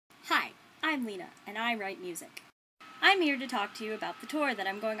I'm Lena, and I write music. I'm here to talk to you about the tour that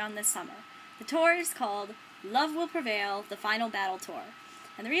I'm going on this summer. The tour is called Love Will Prevail, the Final Battle Tour.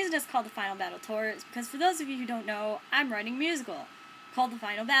 And the reason it's called the Final Battle Tour is because for those of you who don't know, I'm writing a musical called The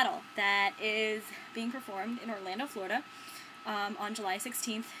Final Battle that is being performed in Orlando, Florida on July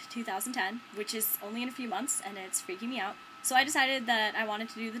 16th, 2010, which is only in a few months, and it's freaking me out. So I decided that I wanted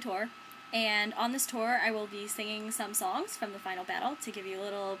to do the tour. And on this tour, I will be singing some songs from the Final Battle to give you a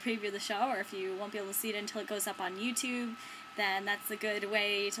little preview of the show, or if you won't be able to see it until it goes up on YouTube, then that's a good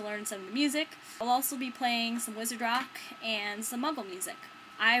way to learn some of the music. I'll also be playing some wizard rock and some muggle music.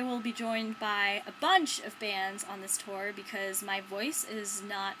 I will be joined by a bunch of bands on this tour because my voice is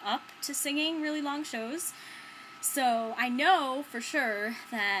not up to singing really long shows. So I know for sure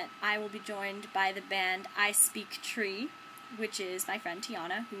that I will be joined by the band I Speak Tree, which is my friend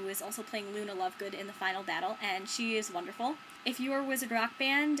Tiana, who is also playing Luna Lovegood in the Final Battle, and she is wonderful. If you are a wizard rock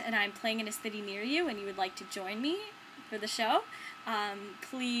band and I'm playing in a city near you and you would like to join me for the show,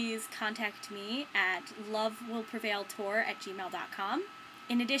 please contact me at lovewillprevailtour@gmail.com.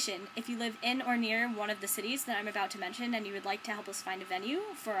 In addition, if you live in or near one of the cities that I'm about to mention and you would like to help us find a venue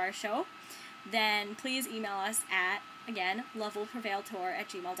for our show, then please email us at, again,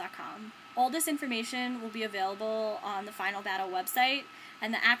 lovewillprevailtour@gmail.com. All this information will be available on the Final Battle website,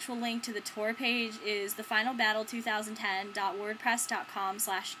 and the actual link to the tour page is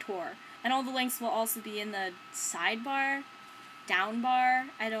thefinalbattle2010.wordpress.com/tour. And all the links will also be in the sidebar, down bar.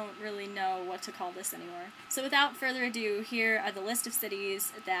 I don't really know what to call this anymore. So without further ado, here are the list of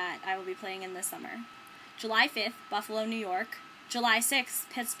cities that I will be playing in this summer. July 5th, Buffalo, New York. July 6th,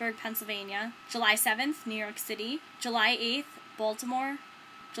 Pittsburgh, Pennsylvania. July 7th, New York City. July 8th, Baltimore.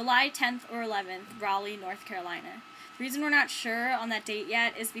 July 10th or 11th, Raleigh, North Carolina. The reason we're not sure on that date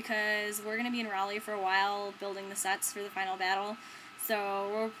yet is because we're going to be in Raleigh for a while building the sets for the Final Battle.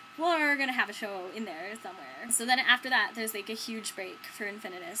 So we're going to have a show in there somewhere. So then after that, there's like a huge break for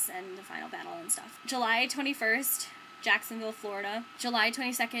Infinitus and the Final Battle and stuff. July 21st, Jacksonville, Florida. July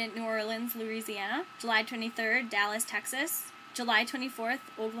 22nd, New Orleans, Louisiana. July 23rd, Dallas, Texas. July 24th,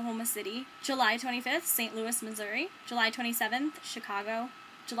 Oklahoma City. July 25th, St. Louis, Missouri. July 27th, Chicago.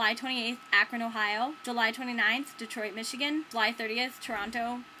 July 28th, Akron, Ohio. July 29th, Detroit, Michigan. July 30th,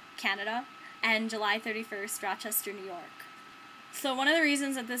 Toronto, Canada. And July 31st, Rochester, New York. So one of the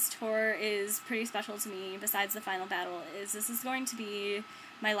reasons that this tour is pretty special to me, besides the Final Battle, is this is going to be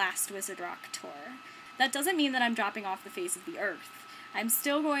my last Wizard Rock tour. That doesn't mean that I'm dropping off the face of the earth. I'm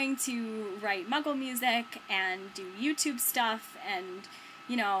still going to write Muggle music and do YouTube stuff and,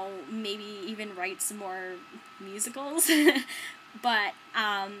 you know, maybe even write some more musicals. But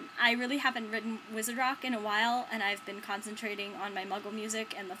I really haven't written Wizard Rock in a while, and I've been concentrating on my Muggle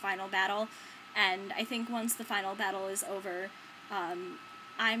music and the Final Battle. And I think once the Final Battle is over,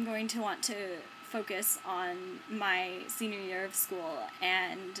 I'm going to want to focus on my senior year of school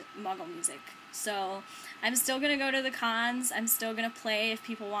and Muggle music. So I'm still going to go to the cons, I'm still going to play if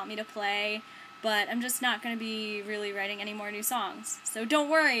people want me to play, but I'm just not going to be really writing any more new songs. So don't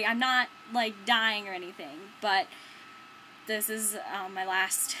worry, I'm not, like, dying or anything, but this is my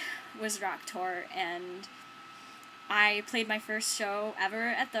last Wizard Rock tour, and I played my first show ever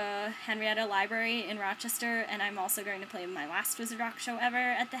at the Henrietta Library in Rochester, and I'm also going to play my last Wizard Rock show ever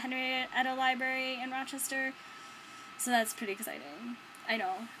at the Henrietta Library in Rochester, so that's pretty exciting. I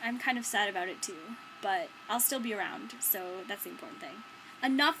know, I'm kind of sad about it too, but I'll still be around, so that's the important thing.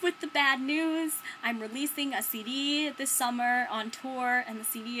 Enough with the bad news. I'm releasing a CD this summer on tour, and the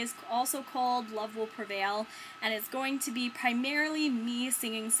CD is also called Love Will Prevail, and it's going to be primarily me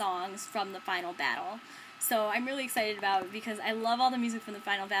singing songs from the Final Battle. So I'm really excited about it because I love all the music from the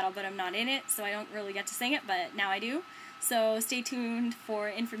Final Battle, but I'm not in it, so I don't really get to sing it, but now I do. So stay tuned for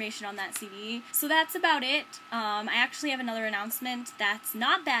information on that CD. So that's about it. I actually have another announcement that's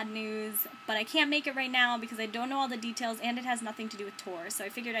not bad news, but I can't make it right now because I don't know all the details and it has nothing to do with tour. So I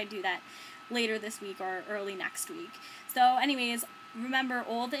figured I'd do that later this week or early next week. So anyways, remember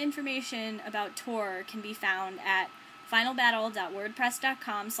all the information about tour can be found at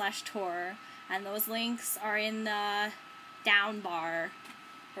finalbattle.wordpress.com/tour, and those links are in the down bar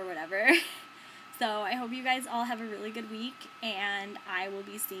or whatever. So I hope you guys all have a really good week, and I will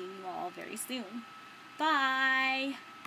be seeing you all very soon. Bye!